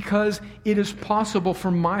 Because it is possible for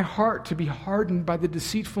my heart to be hardened by the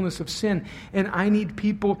deceitfulness of sin. And I need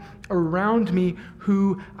people around me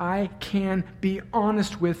who I can be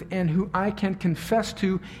honest with and who I can confess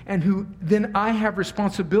to, and who then I have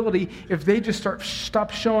responsibility. If they just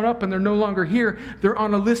stop showing up and they're no longer here, they're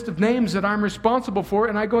on a list of names that I'm responsible for.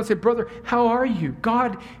 And I go and say, brother, how are you?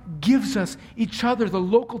 God gives us each other, the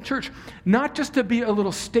local church, not just to be a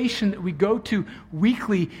little station that we go to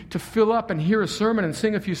weekly to fill up and hear a sermon and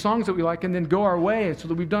sing a few songs that we like and then go our way so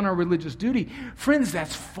that we've done our religious duty. Friends,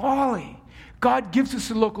 that's folly. God gives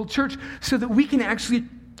us a local church so that we can actually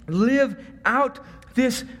live out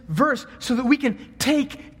this verse, so that we can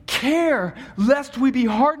take care lest we be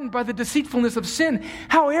hardened by the deceitfulness of sin.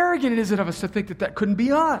 How arrogant is it of us to think that that couldn't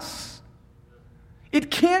be us?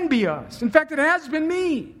 It can be us. In fact, it has been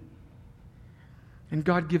me. And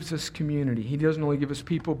God gives us community. He doesn't only give us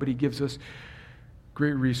people, but he gives us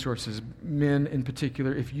great resources. Men in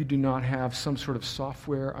particular, if you do not have some sort of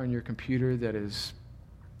software on your computer that is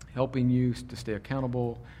helping you to stay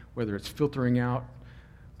accountable, whether it's filtering out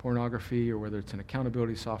pornography or whether it's an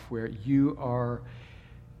accountability software,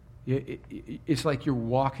 it's like you're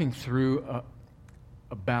walking through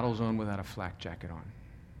a battle zone without a flak jacket on.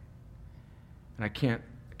 And I can't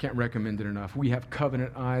recommend it enough. We have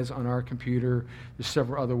Covenant Eyes on our computer. There's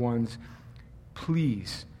several other ones.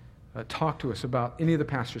 Please talk to us about any of the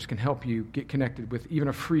pastors can help you get connected with even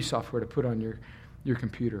a free software to put on your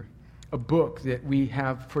computer. A book that we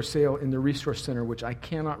have for sale in the Resource Center, which I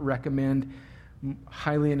cannot recommend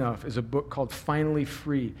highly enough, is a book called Finally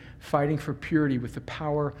Free, Fighting for Purity with the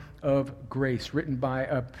Power of Grace, written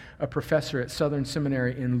by a professor at Southern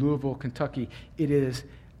Seminary in Louisville, Kentucky. It is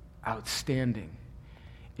outstanding.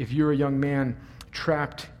 If you're a young man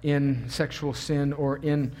trapped in sexual sin or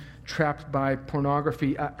trapped by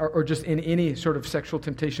pornography or just in any sort of sexual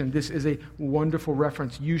temptation, this is a wonderful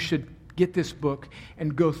reference. You should get this book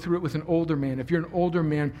and go through it with an older man. If you're an older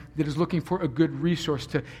man that is looking for a good resource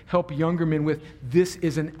to help younger men with, this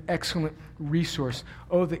is an excellent resource.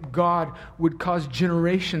 Oh, that God would cause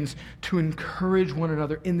generations to encourage one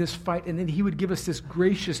another in this fight, and then he would give us this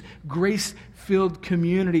gracious, grace-filled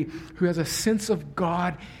community who has a sense of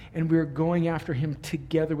God, and we're going after him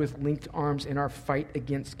together with linked arms in our fight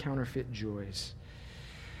against counterfeit joys.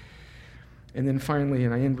 And then finally,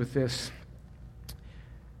 and I end with this,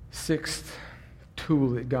 sixth tool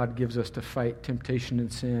that God gives us to fight temptation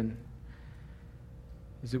and sin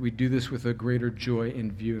is that we do this with a greater joy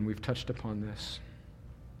in view, and we've touched upon this,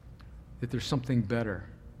 that there's something better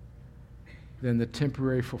than the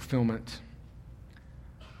temporary fulfillment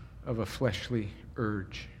of a fleshly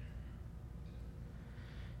urge.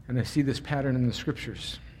 And I see this pattern in the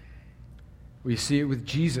Scriptures. We see it with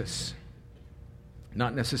Jesus,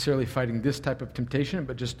 not necessarily fighting this type of temptation,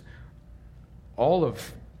 but just all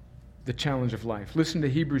of the challenge of life. Listen to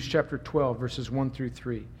Hebrews chapter 12, verses 1 through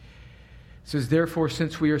 3. It says, therefore,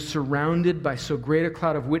 since we are surrounded by so great a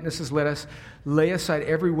cloud of witnesses, let us lay aside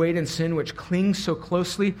every weight and sin which clings so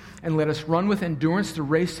closely, and let us run with endurance the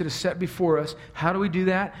race that is set before us. How do we do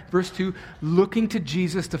that? Verse 2, looking to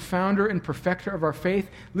Jesus, the founder and perfecter of our faith.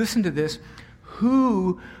 Listen to this.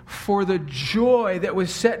 Who, for the joy that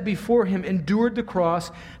was set before him, endured the cross,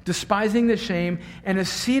 despising the shame, and is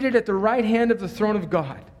seated at the right hand of the throne of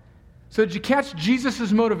God. So did you catch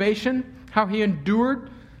Jesus' motivation? How he endured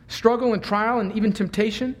struggle and trial and even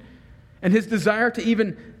temptation, and his desire to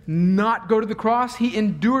even not go to the cross? He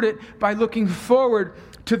endured it by looking forward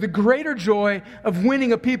to the greater joy of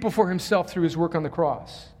winning a people for himself through his work on the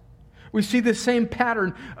cross. We see the same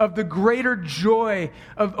pattern of the greater joy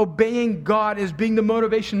of obeying God as being the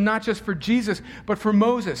motivation not just for Jesus, but for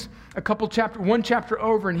Moses. One chapter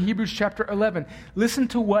over in Hebrews chapter 11. Listen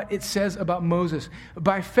to what it says about Moses.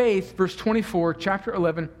 By faith, verse 24, chapter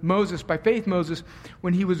 11, by faith Moses,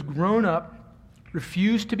 when he was grown up,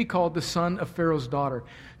 refused to be called the son of Pharaoh's daughter,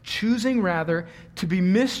 choosing rather to be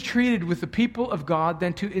mistreated with the people of God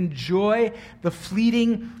than to enjoy the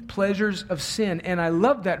fleeting pleasures of sin. And I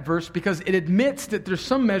love that verse because it admits that there's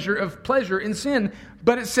some measure of pleasure in sin,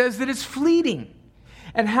 but it says that it's fleeting.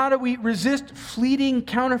 And how do we resist fleeting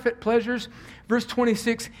counterfeit pleasures? Verse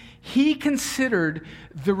 26, he considered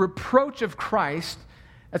the reproach of Christ.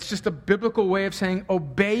 That's just a biblical way of saying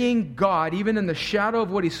obeying God, even in the shadow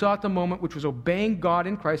of what he saw at the moment, which was obeying God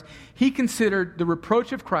in Christ. He considered the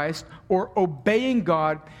reproach of Christ, or obeying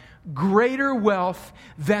God, greater wealth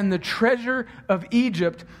than the treasure of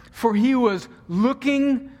Egypt, for he was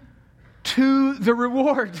looking to the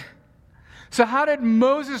reward. So how did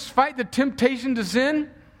Moses fight the temptation to sin?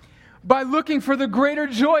 By looking for the greater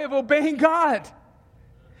joy of obeying God.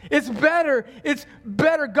 It's better. It's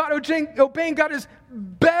better. Obeying God is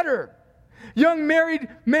better. Young married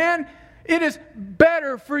man, it is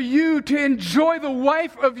better for you to enjoy the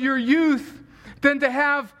wife of your youth than to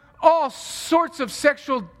have all sorts of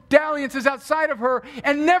sexual dalliances outside of her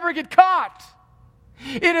and never get caught.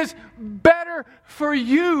 It is better for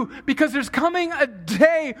you because there's coming a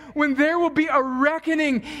day when there will be a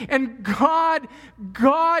reckoning, and God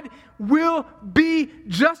will be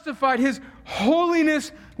justified. His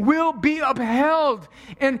holiness will be upheld.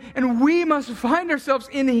 And we must find ourselves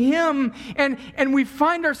in Him. And we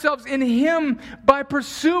find ourselves in Him by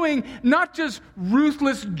pursuing not just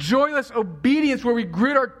ruthless, joyless obedience where we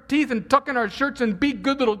grit our teeth and tuck in our shirts and be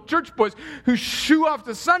good little church boys who shoo off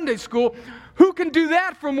to Sunday school. Who can do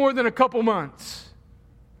that for more than a couple months?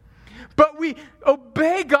 But we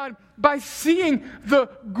obey God by seeing the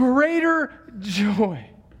greater joy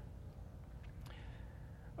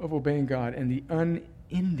of obeying God and the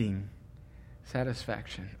unending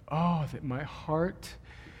satisfaction. Oh, that my heart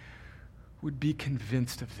would be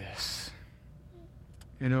convinced of this.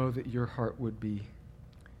 And oh, that your heart would be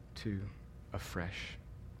too afresh.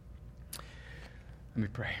 Let me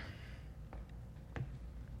pray.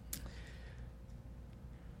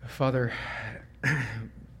 Father, I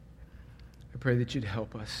pray that you'd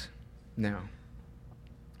help us now.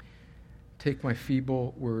 Take my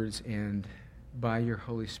feeble words and by your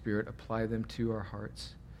Holy Spirit apply them to our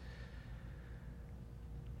hearts.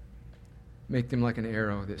 Make them like an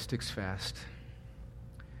arrow that sticks fast.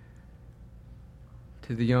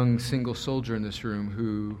 To the young single soldier in this room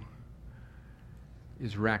who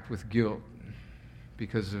is racked with guilt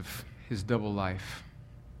because of his double life,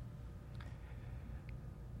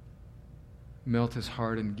 melt his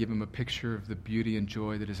heart and give him a picture of the beauty and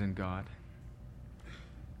joy that is in God.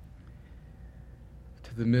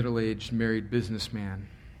 To the middle-aged married businessman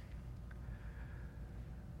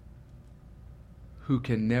who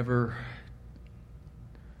can never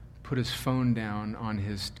put his phone down on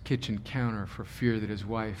his kitchen counter for fear that his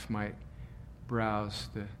wife might browse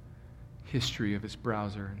the history of his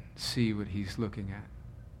browser and see what he's looking at.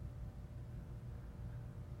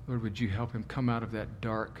 Lord, would you help him come out of that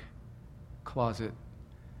dark closet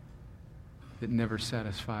that never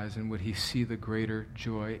satisfies, and would he see the greater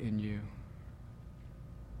joy in you?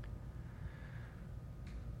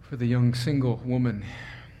 For the young single woman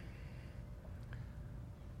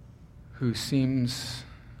who seems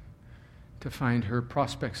to find her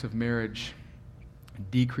prospects of marriage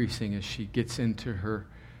decreasing as she gets into her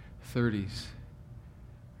 30s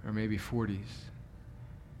or maybe 40s,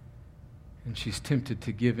 and she's tempted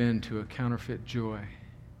to give in to a counterfeit joy.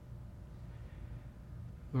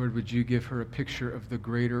 Lord, would you give her a picture of the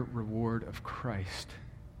greater reward of Christ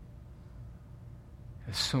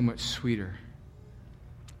as so much sweeter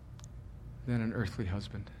than an earthly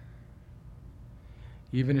husband?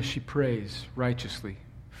 Even as she prays righteously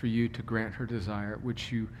for you to grant her desire, would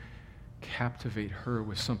you captivate her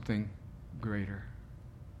with something greater.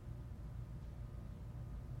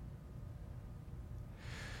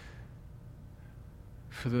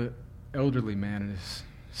 For the elderly man in his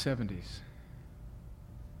 70s,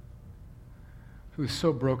 who was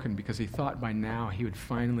so broken because he thought by now he would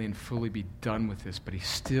finally and fully be done with this, but he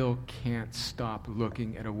still can't stop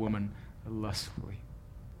looking at a woman lustfully.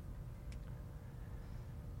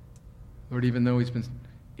 Lord, even though he's been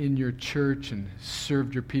in your church and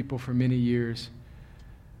served your people for many years,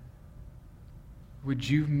 would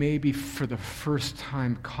you maybe for the first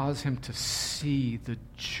time cause him to see the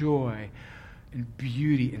joy and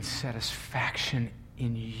beauty and satisfaction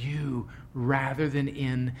in you rather than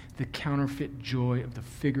in the counterfeit joy of the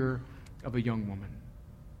figure of a young woman?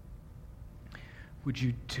 Would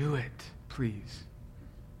you do it, please?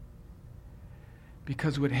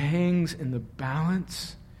 Because what hangs in the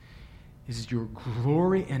balance is your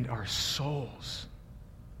glory and our souls.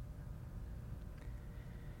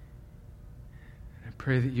 And I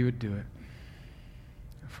pray that you would do it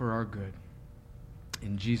for our good.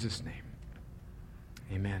 In Jesus' name,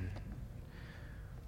 amen.